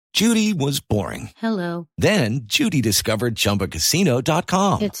Judy was boring. Hello. Then Judy discovered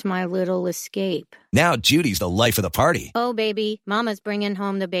ChumbaCasino.com. It's my little escape. Now Judy's the life of the party. Oh, baby, mama's bringing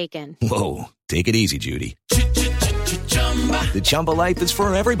home the bacon. Whoa, take it easy, Judy. The Chumba life is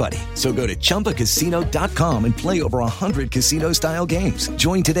for everybody. So go to ChumbaCasino.com and play over 100 casino-style games.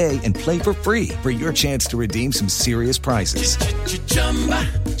 Join today and play for free for your chance to redeem some serious prizes.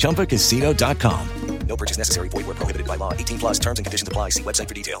 ChumbaCasino.com. No purchase necessary. Void where prohibited by law. 18 plus terms and conditions apply. See website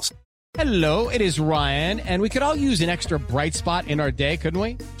for details. Hello, it is Ryan, and we could all use an extra bright spot in our day, couldn't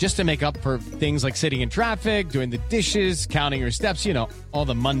we? Just to make up for things like sitting in traffic, doing the dishes, counting your steps, you know, all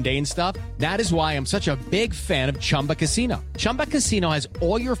the mundane stuff. That is why I'm such a big fan of Chumba Casino. Chumba Casino has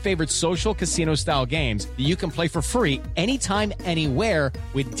all your favorite social casino-style games that you can play for free anytime, anywhere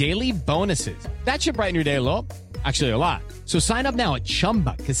with daily bonuses. That should brighten your day a little. Actually, a lot. So sign up now at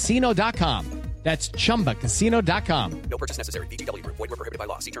ChumbaCasino.com. That's ChumbaCasino.com. No purchase necessary. VGW Group. Void where prohibited by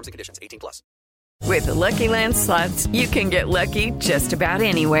law. See terms and conditions. 18 plus. With the Lucky Land Slots, you can get lucky just about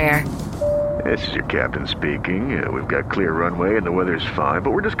anywhere. This is your captain speaking. We've got clear runway and the weather's fine,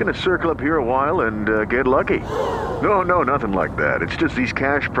 but we're just going to circle up here a while and get lucky. No, nothing like that. It's just these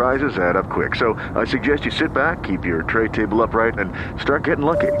cash prizes add up quick. So I suggest you sit back, keep your tray table upright, and start getting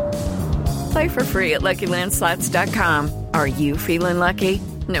lucky. Play for free at LuckyLandSlots.com. Are you feeling lucky?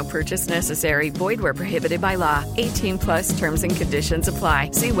 No purchase necessary. Void where prohibited by law. 18 plus terms and conditions apply.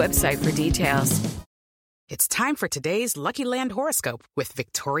 See website for details. It's time for today's Lucky Land horoscope with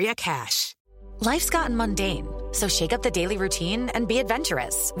Victoria Cash. Life's gotten mundane, so shake up the daily routine and be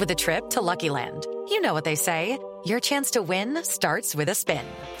adventurous with a trip to Lucky Land. You know what they say. Your chance to win starts with a spin.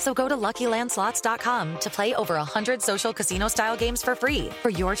 So go to LuckyLandSlots.com to play over 100 social casino-style games for free for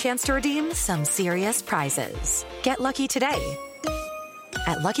your chance to redeem some serious prizes. Get lucky today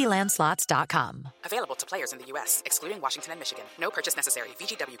at LuckyLandSlots.com. Available to players in the U.S., excluding Washington and Michigan. No purchase necessary.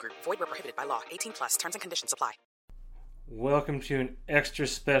 VGW Group. Void where prohibited by law. 18 plus. Terms and conditions apply. Welcome to an extra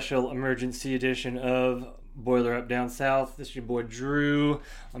special emergency edition of Boiler Up Down South. This is your boy Drew.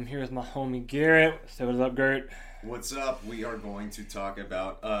 I'm here with my homie Garrett. So what's up, Garrett? What's up? We are going to talk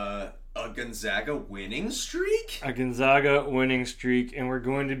about a Gonzaga winning streak? A Gonzaga winning streak, and we're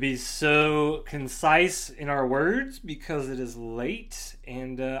going to be so concise in our words because it is late,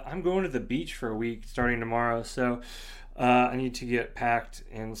 and I'm going to the beach for a week starting tomorrow, so I need to get packed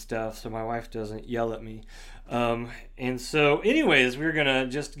and stuff so my wife doesn't yell at me. And so anyways, we're going to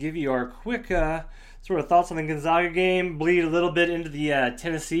just give you our quick sort of thoughts on the Gonzaga game, bleed a little bit into the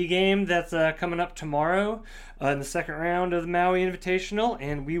Tennessee game that's coming up tomorrow in the second round of the Maui Invitational,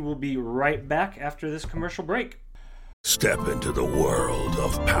 and we will be right back after this commercial break. Step into the world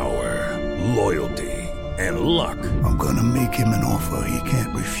of power, loyalty, and luck. I'm gonna make him an offer he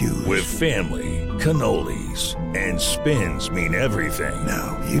can't refuse. With family, cannolis, and spins mean everything.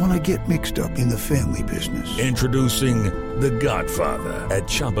 Now, you wanna get mixed up in the family business. Introducing The Godfather at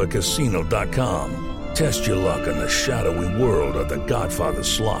ChumbaCasino.com. Test your luck in the shadowy world of The Godfather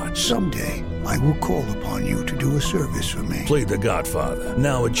slot. Someday, I will call upon you to do a service for me. Play The Godfather,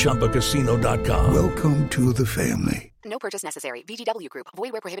 now at ChumbaCasino.com. Welcome to the family. No purchase necessary. VGW Group.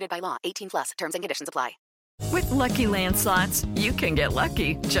 Void where prohibited by law. 18 plus. Terms and conditions apply. With Lucky Land Slots, you can get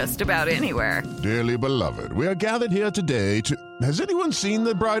lucky just about anywhere. Dearly beloved, we are gathered here today to... Has anyone seen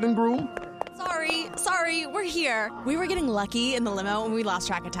the bride and groom? Sorry, we're here. We were getting lucky in the limo and we lost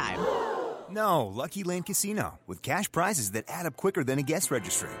track of time. No, Lucky Land Casino, with cash prizes that add up quicker than a guest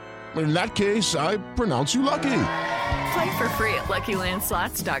registry. In that case, I pronounce you lucky. Play for free at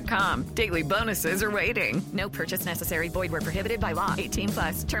LuckyLandSlots.com. Daily bonuses are waiting. No purchase necessary. Void where prohibited by law. 18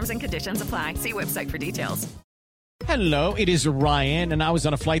 plus. Terms and conditions apply. See website for details. Hello, it is Ryan, and I was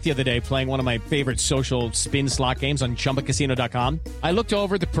on a flight the other day playing one of my favorite social spin slot games on ChumbaCasino.com. I looked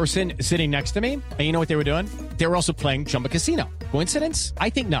over at the person sitting next to me, and you know what they were doing? They were also playing Chumba Casino. Coincidence?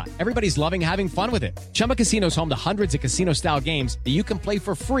 I think not. Everybody's loving having fun with it. Chumba Casino is home to hundreds of casino-style games that you can play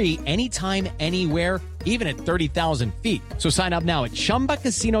for free anytime, anywhere, even at 30,000 feet. So sign up now at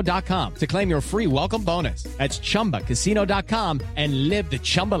ChumbaCasino.com to claim your free welcome bonus. That's ChumbaCasino.com and live the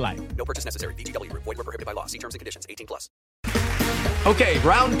Chumba life. No purchase necessary. VGW Group. Void where prohibited by law. See terms and conditions. 18 plus. Okay,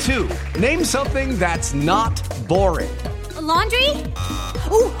 round two. Name something that's not boring. A laundry?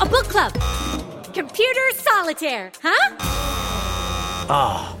 Ooh, a book club. Computer solitaire, huh?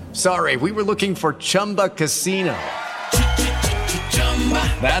 Ah, sorry, we were looking for Chumba Casino.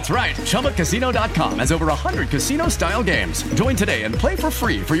 That's right, ChumbaCasino.com has over 100 casino-style games. Join today and play for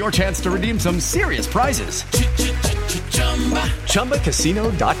free for your chance to redeem some serious prizes.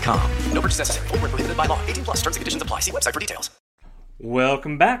 ChumbaCasino.com. No purchase necessary. Void where prohibited by law. 18 plus. Terms and conditions apply. See website for details.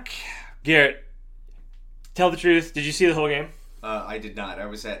 Welcome back. Garrett, tell the truth. Did you see the whole game? I did not. I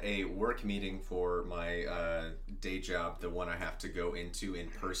was at a work meeting for my day job, the one I have to go into in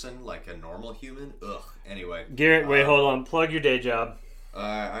person, like a normal human. Ugh. Anyway. Garrett, wait, hold on. Plug your day job.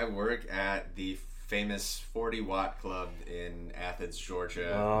 I work at the famous 40 Watt Club in Athens,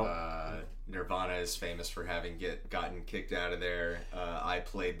 Georgia. Oh. Nirvana is famous for having gotten kicked out of there. I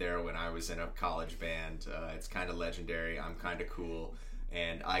played there when I was in a college band. It's kind of legendary. I'm kind of cool.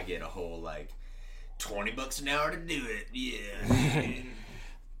 And I get a whole, $20 an hour to do it. Yeah.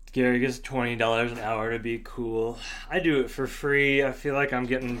 Gary gets $20 an hour to be cool. I do it for free. I feel like I'm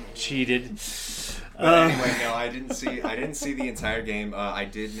getting cheated. But anyway, no, I didn't see the entire game. I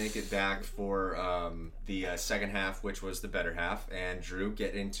did make it back for the second half, which was the better half, and Drew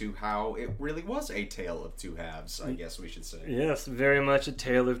get into how it really was a tale of two halves, I guess we should say. Yes, very much a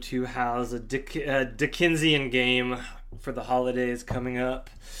tale of two halves, a Dickensian game for the holidays coming up.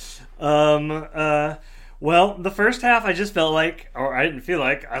 Well, the first half I just felt like, or I didn't feel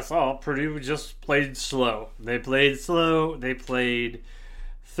like, I saw Purdue just played slow. They played slow. They played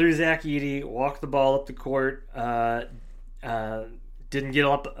through Zach Edey, walked the ball up the court, didn't get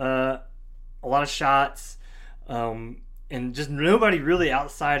up a lot of shots, and just nobody really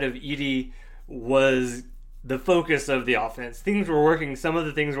outside of Edey was the focus of the offense. Things were working. Some of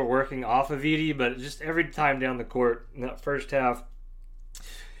the things were working off of Edey, but just every time down the court in that first half,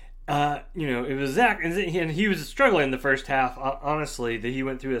 it was Zach, and he was struggling in the first half. Honestly, that he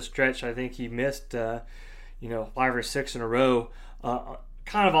went through a stretch. I think he missed, 5 or 6 in a row.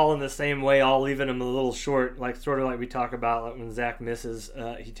 Kind of all in the same way, all leaving him a little short, sort of like we talk about, like when Zach misses,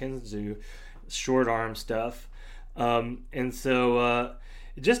 he tends to do short arm stuff. And so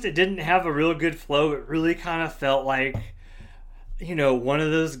it didn't have a real good flow. It really kind of felt like, one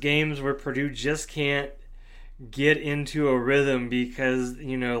of those games where Purdue just can't get into a rhythm because,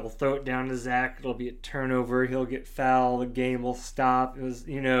 they'll throw it down to Zach, it'll be a turnover, he'll get fouled, the game will stop. It was,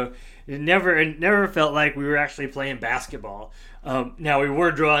 it never felt like we were actually playing basketball. Now we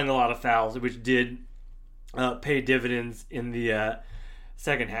were drawing a lot of fouls, which did pay dividends in the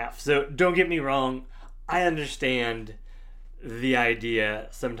second half. So don't get me wrong, I understand the idea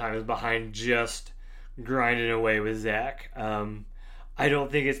sometimes behind just grinding away with Zach. I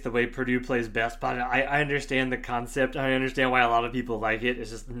don't think it's the way Purdue plays best, but I understand the concept. I understand why a lot of people like it. It's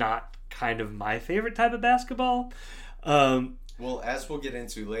just not kind of my favorite type of basketball. Well, as we'll get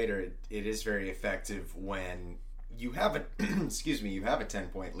into later, it is very effective when you have a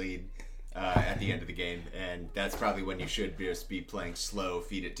 10-point lead at the end of the game, and that's probably when you should just be playing slow,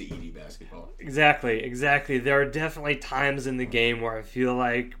 feed it to Edey basketball. Exactly. There are definitely times in the game where I feel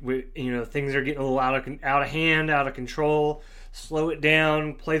like things are getting a little out of hand, out of control. Slow it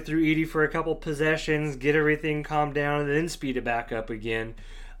down, play through Edey for a couple possessions, get everything calmed down, and then speed it back up again.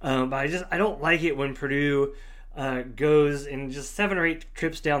 But I don't like it when Purdue goes in just 7 or 8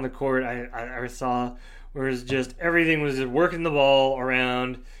 trips down the court. I saw where it's just everything was just working the ball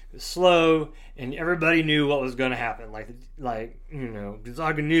around, it was slow, and everybody knew what was going to happen.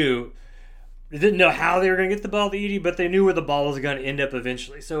 Gonzaga knew. They didn't know how they were going to get the ball to Edey, but they knew where the ball was going to end up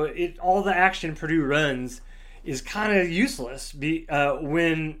eventually. So all the action Purdue runs is kind of useless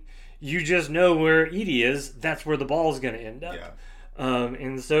when you just know where Edey is. That's where the ball is going to end up. Yeah.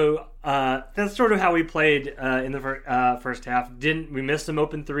 And so that's sort of how we played in the first half. We missed some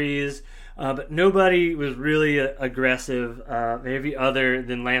open threes, but nobody was really aggressive, maybe other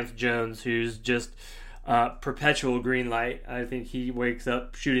than Lance Jones, who's just perpetual green light. I think he wakes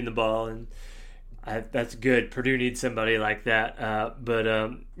up shooting the ball, and that's good. Purdue needs somebody like that. But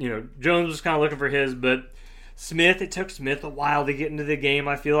Jones was kind of looking for his, but Smith, it took Smith a while to get into the game.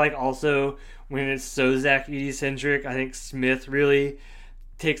 I feel like also when it's so Zach Edey-centric, I think Smith really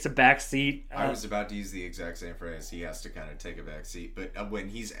takes a back seat. I was about to use the exact same phrase. He has to kind of take a back seat. But when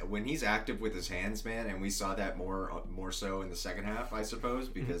he's active with his hands, man, and we saw that more so in the second half, I suppose,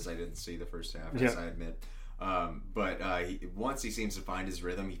 because I didn't see the first half, as I admit. Once he seems to find his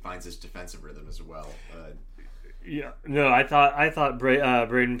rhythm, he finds his defensive rhythm as well. I thought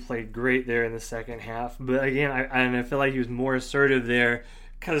Braden played great there in the second half, but again, I feel like he was more assertive there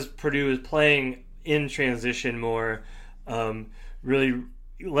because Purdue was playing in transition more, really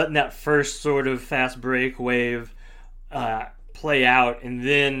letting that first sort of fast break wave play out,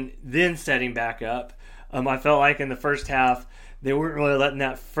 and then setting back up. I felt like in the first half they weren't really letting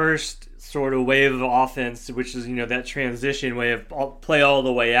that first sort of wave of offense, which is that transition wave, play all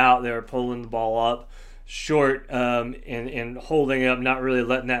the way out. They were pulling the ball up short and holding up, not really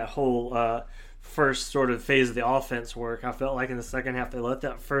letting that whole first sort of phase of the offense work. I felt like in the second half they let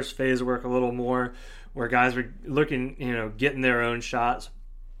that first phase work a little more, where guys were looking, getting their own shots.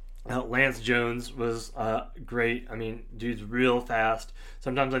 Lance Jones was great. I mean, dude's real fast.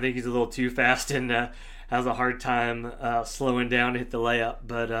 Sometimes I think he's a little too fast and has a hard time slowing down to hit the layup.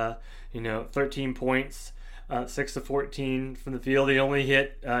 But, 13 points, 6 of 14 from the field. He only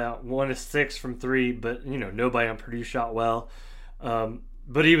hit 1 of 6 from 3, but, nobody on Purdue shot well.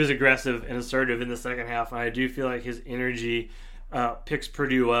 But he was aggressive and assertive in the second half, and I do feel like his energy picks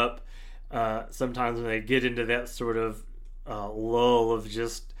Purdue up sometimes when they get into that sort of lull of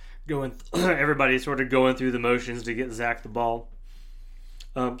just everybody sort of going through the motions to get Zach the ball.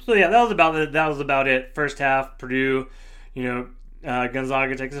 That was about it. First half, Purdue,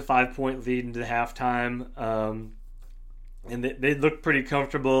 Gonzaga takes a 5-point lead into halftime, and they looked pretty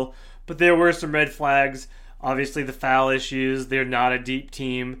comfortable, but there were some red flags. Obviously, the foul issues. They're not a deep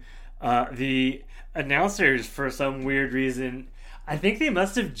team. The announcers, for some weird reason, I think they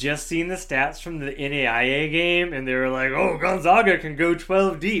must have just seen the stats from the NAIA game, and they were like, oh, Gonzaga can go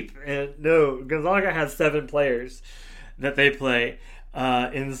 12 deep. And no, Gonzaga has 7 players that they play.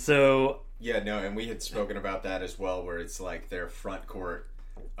 And so... Yeah, no, and we had spoken about that as well, where it's like their front court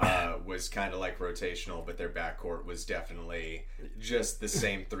was kind of like rotational, but their back court was definitely just the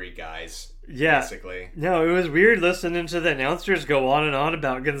same 3 guys, basically. No, it was weird listening to the announcers go on and on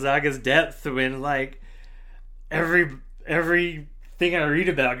about Gonzaga's depth when, like, everything I read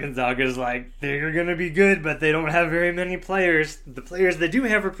about Gonzaga is like, they're going to be good, but they don't have very many players. The players they do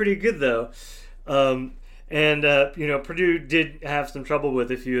have are pretty good, though. Purdue did have some trouble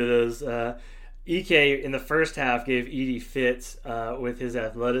with a few of those. Ike in the first half gave Edey fits with his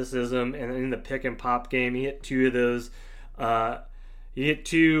athleticism, and in the pick and pop game, he hit 2 of those. He hit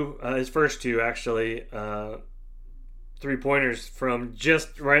 2, his first 2 actually, 3-pointers from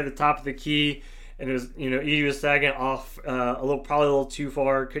just right at the top of the key, and it was Edey was sagging off probably a little too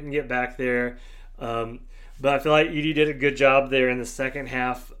far, couldn't get back there. But I feel like Edey did a good job there in the second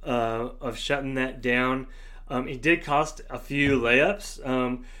half of shutting that down. He did cost a few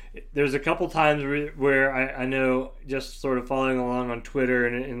layups. There's a couple times where I know, just sort of following along on Twitter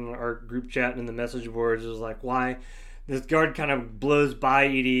and in our group chat and in the message boards, it was like, why this guard kind of blows by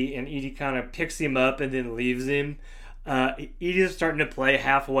Edey and Edey kind of picks him up and then leaves him. Edey is starting to play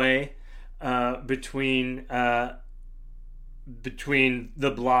halfway between the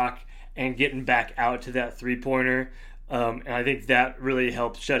block and getting back out to that 3-pointer. And I think that really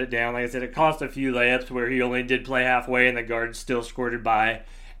helped shut it down. Like I said, it cost a few layups where he only did play halfway and the guard still squirted by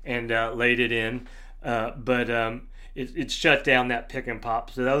and laid it in. But it shut down that pick and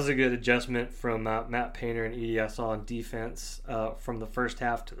pop. So that was a good adjustment from Matt Painter and Edey I saw on defense from the first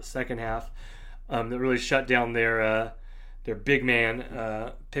half to the second half. That really shut down their big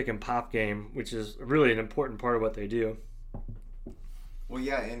man pick and pop game, which is really an important part of what they do. Well,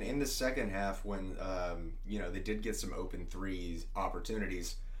 yeah, and in the second half, when they did get some open threes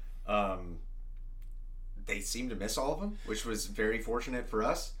opportunities, they seemed to miss all of them, which was very fortunate for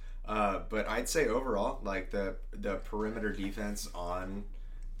us. But I'd say overall, like the perimeter defense on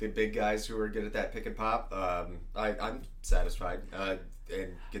the big guys who are good at that pick and pop, I'm satisfied.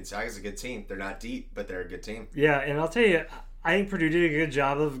 And Gonzaga's a good team. They're not deep, but they're a good team. Yeah, and I'll tell you, I think Purdue did a good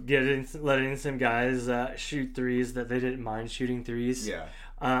job of letting some guys shoot threes that they didn't mind shooting threes. Yeah.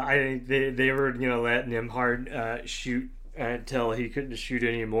 I think they were letting Nimhard shoot until he couldn't shoot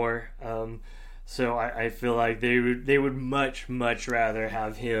anymore. So I feel like they would much rather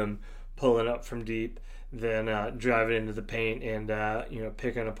have him pulling up from deep than driving into the paint and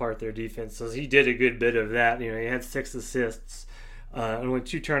picking apart their defense. So he did a good bit of that. He had 6 assists and only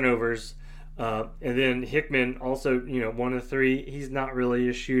 2 turnovers. And then Hickman also, 1 of 3. He's not really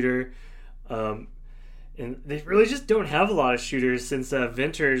a shooter. And they really just don't have a lot of shooters since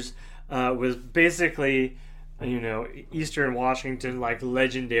Venters was basically, Eastern Washington, like,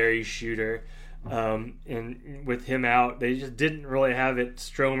 legendary shooter. And with him out, they just didn't really have it.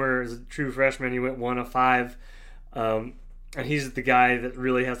 Stromer is a true freshman. He went 1 of 5. And he's the guy that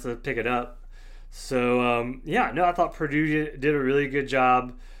really has to pick it up. So, I thought Purdue did a really good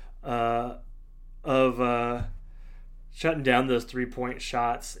job of shutting down those 3-point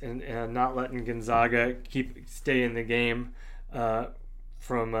shots and not letting Gonzaga stay in the game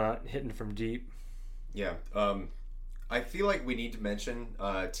from hitting from deep. Yeah. I feel like we need to mention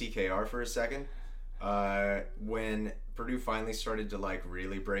TKR for a second. When Purdue finally started to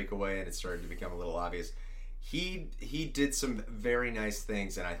really break away and it started to become a little obvious, he did some very nice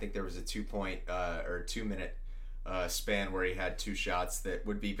things, and I think there was a 2-minute span where he had 2 shots that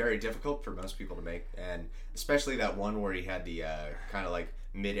would be very difficult for most people to make, and especially that one where he had the kind of like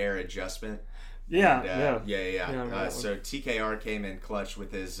mid-air adjustment. Yeah. So TKR came in clutch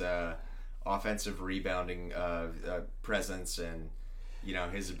with his offensive rebounding presence, and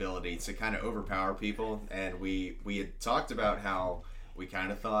his ability to kind of overpower people. And we had talked about how we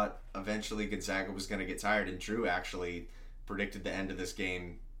kind of thought eventually Gonzaga was going to get tired, and Drew actually predicted the end of this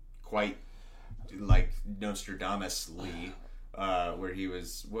game quite like Nostradamus-ly, where he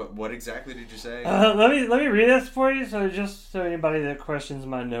was. What exactly did you say? Let me read this for you, so just so anybody that questions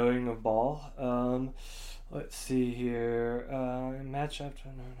my knowing of ball. Let's see here. Matchup.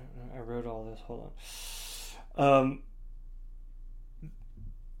 No, I wrote all this. Hold on.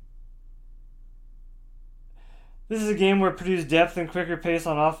 This is a game where Purdue's depth and quicker pace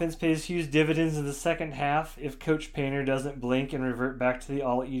on offense pays huge dividends in the second half if Coach Painter doesn't blink and revert back to the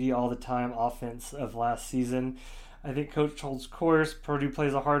all-Edie all-the-time offense of last season. I think Coach holds course. Purdue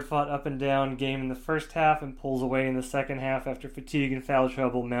plays a hard-fought up-and-down game in the first half and pulls away in the second half after fatigue and foul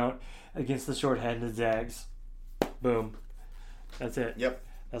trouble mount against the short-handed Zags. Boom. That's it. Yep.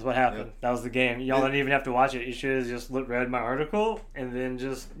 That's what happened. Yep. That was the game. Y'all didn't even have to watch it. You should have just read my article and then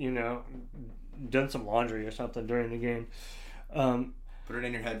just, done some laundry or something during the game. Put it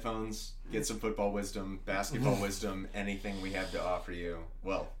in your headphones, get some football wisdom, basketball wisdom, anything we have to offer you.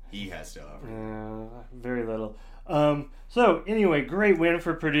 Well, he has to offer you. Very little. So, anyway, great win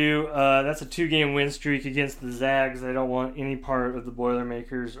for Purdue. That's a 2-game win streak against the Zags. They don't want any part of the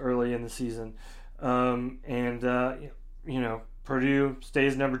Boilermakers early in the season. Purdue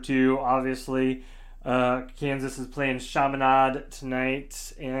stays number 2, obviously. Kansas is playing Chaminade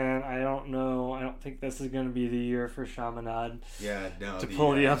tonight, and I don't know. I don't think this is going to be the year for Chaminade to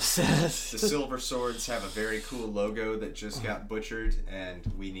pull the upset. The Silver Swords have a very cool logo that just got butchered, and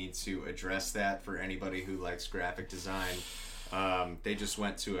we need to address that for anybody who likes graphic design. They just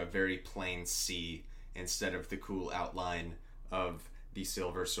went to a very plain C instead of the cool outline of the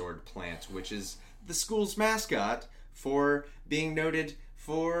Silver Sword plant, which is the school's mascot for being noted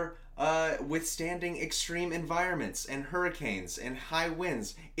for withstanding extreme environments and hurricanes and high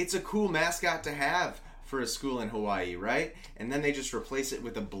winds. It's a cool mascot to have for a school in Hawaii, right? And then they just replace it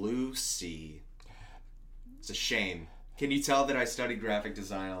with a blue sea. It's a shame. Can you tell that I studied graphic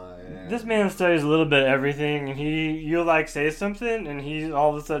design? This man studies a little bit of everything, and you'll say something, and he's all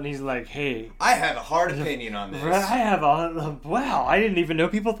of a sudden he's like, "Hey, I have a hard opinion on this." Wow, I didn't even know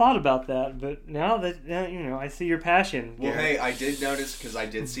people thought about that, but now that I see your passion. Well, hey, I did notice because I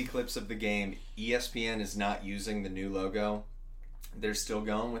did see clips of the game. ESPN is not using the new logo; they're still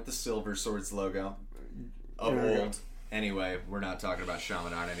going with the Silver Swords logo of old. Anyway, we're not talking about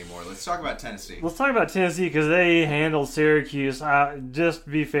Chaminade anymore. Let's talk about Tennessee. Let's talk about Tennessee because they handled Syracuse. Just to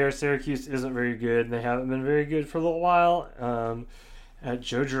be fair, Syracuse isn't very good. They haven't been very good for a little while.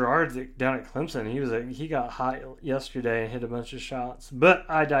 Joe Girard down at Clemson, he got hot yesterday and hit a bunch of shots. But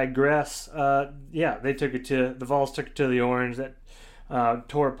I digress. They took it to the Vols. Took it to the Orange. That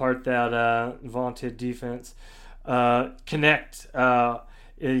tore apart that vaunted defense. Connect.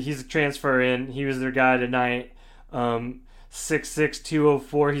 He's a transfer in. He was their guy tonight. 6'6",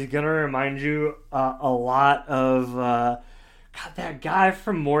 204. He's gonna remind you a lot of that guy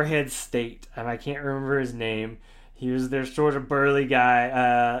from Morehead State, and I can't remember his name. He was their sort of burly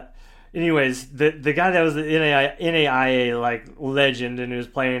guy. Anyways, the guy that was the NAIA legend and who was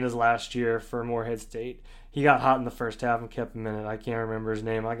playing his last year for Morehead State. He got hot in the first half and kept him in it. I can't remember his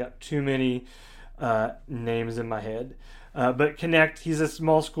name. I got too many names in my head. But Connect, he's a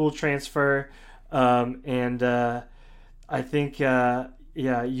small school transfer. I think,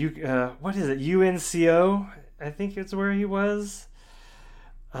 what is it? UNCO, I think it's where he was.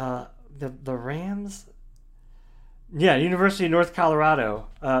 The Rams? Yeah, University of North Colorado,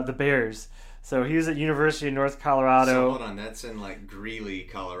 the Bears. So he was at University of North Colorado. So hold on, that's in Greeley,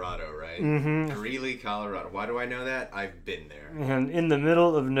 Colorado, right? Mm-hmm. Greeley, Colorado. Why do I know that? I've been there. And in the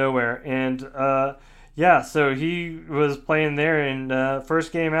middle of nowhere. And, so he was playing there, and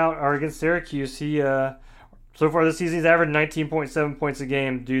first game out against Syracuse, he so far this season he's averaged 19.7 points a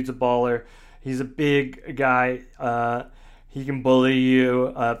game. Dude's a baller. He's a big guy. He can bully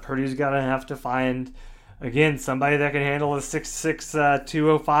you. Purdue's gonna have to find somebody that can handle a 6'6",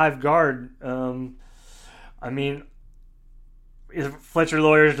 205 guard. Fletcher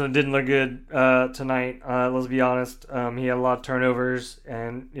Lawyers didn't look good tonight. Let's be honest. He had a lot of turnovers,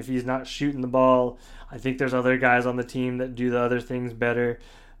 and if he's not shooting the ball, I think there's other guys on the team that do the other things better.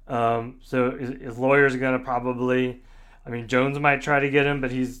 So his Lawyers going to probably... Jones might try to get him,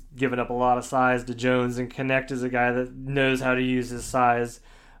 but he's given up a lot of size to Jones, and Connect is a guy that knows how to use his size.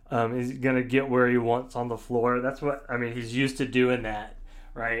 He's going to get where he wants on the floor. That's what... he's used to doing that,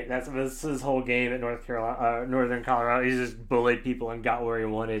 right? That's his whole game at Northern Colorado. He just bullied people and got where he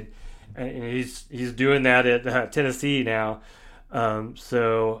wanted. And he's doing that at Tennessee now.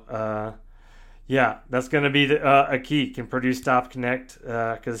 Yeah, that's going to be a key. Can Purdue stop Connect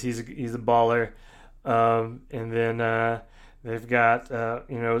because he's a baller. And then they've got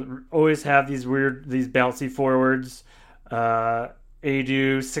always have these bouncy forwards. Adu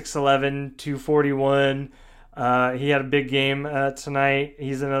 6'11", 241. He had a big game tonight.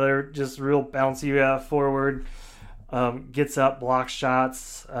 He's another just real bouncy forward. Gets up, blocks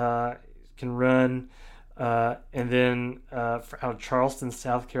shots, can run. And then out of Charleston,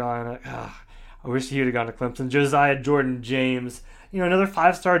 South Carolina. I wish he would have gone to Clemson. Josiah Jordan James, another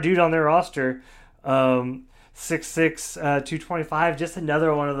 5-star dude on their roster. 6'6", 225. Just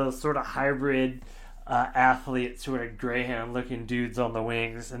another one of those sort of hybrid athletes, sort of Greyhound-looking dudes on the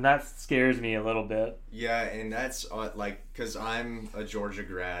wings, and that scares me a little bit. Yeah, and that's because I'm a Georgia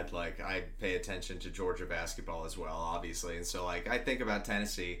grad, I pay attention to Georgia basketball as well, obviously, and so I think about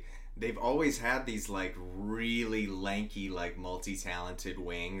Tennessee. They've always had these really lanky, multi-talented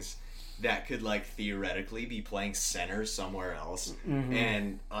wings that could theoretically be playing center somewhere else. Mm-hmm.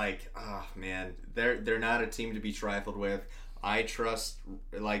 And man, they're not a team to be trifled with. I trust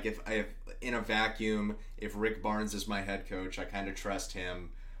if in a vacuum, if Rick Barnes is my head coach, I kind of trust him.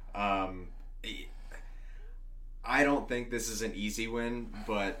 I don't think this is an easy win,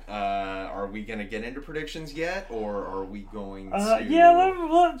 but are we going to get into predictions yet, or are we going to...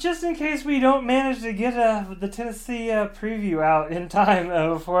 well, just in case we don't manage to get the Tennessee preview out in time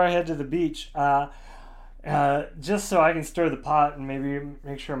before I head to the beach, just so I can stir the pot and maybe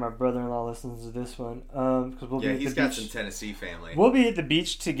make sure my brother-in-law listens to this one. He's got some Tennessee family. We'll be at the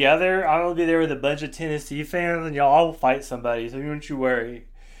beach together. I will be there with a bunch of Tennessee fans, and y'all will fight somebody, so don't you worry.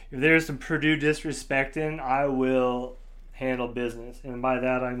 If there's some Purdue disrespecting, I will handle business. And by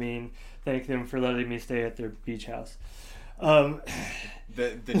that, I mean thank them for letting me stay at their beach house. The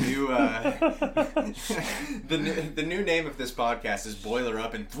new the new name of this podcast is Boiler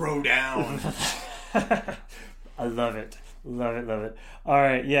Up and Throw Down. I love it. Love it. All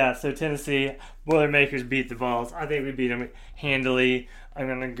right, yeah, so Tennessee, Boilermakers beat the Vols. I think we beat them handily. I'm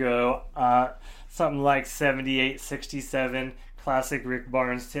going to go something like 78-67. Classic Rick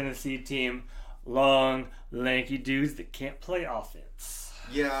Barnes Tennessee team. Long, lanky dudes that can't play offense.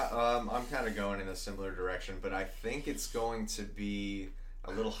 Yeah, I'm kind of going in a similar direction, but I think it's going to be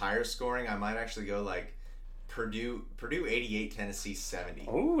a little higher scoring. I might actually go Purdue 88, Tennessee 70.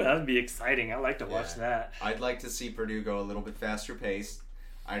 Oh, that would be exciting. I'd like to watch that. I'd like to see Purdue go a little bit faster paced.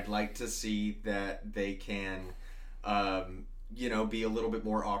 I'd like to see that they can, be a little bit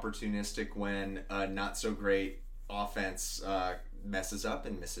more opportunistic when not so great offense messes up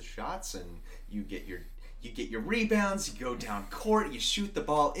and misses shots, and you get your rebounds, you go down court, you shoot the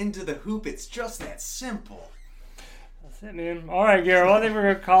ball into the hoop. It's just that simple. That's it, man. All right, Garrett, well, I think we're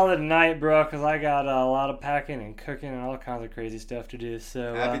going to call it a night, bro, because I got a lot of packing and cooking and all kinds of crazy stuff to do.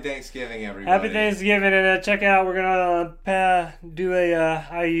 So Happy Thanksgiving, everybody. Happy Thanksgiving, and check out, we're going to do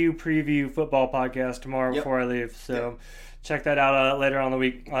a IU preview football podcast tomorrow before I leave. So check that out later on in the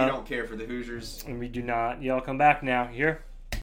week. We don't care for the Hoosiers. And we do not. Y'all come back now. Here.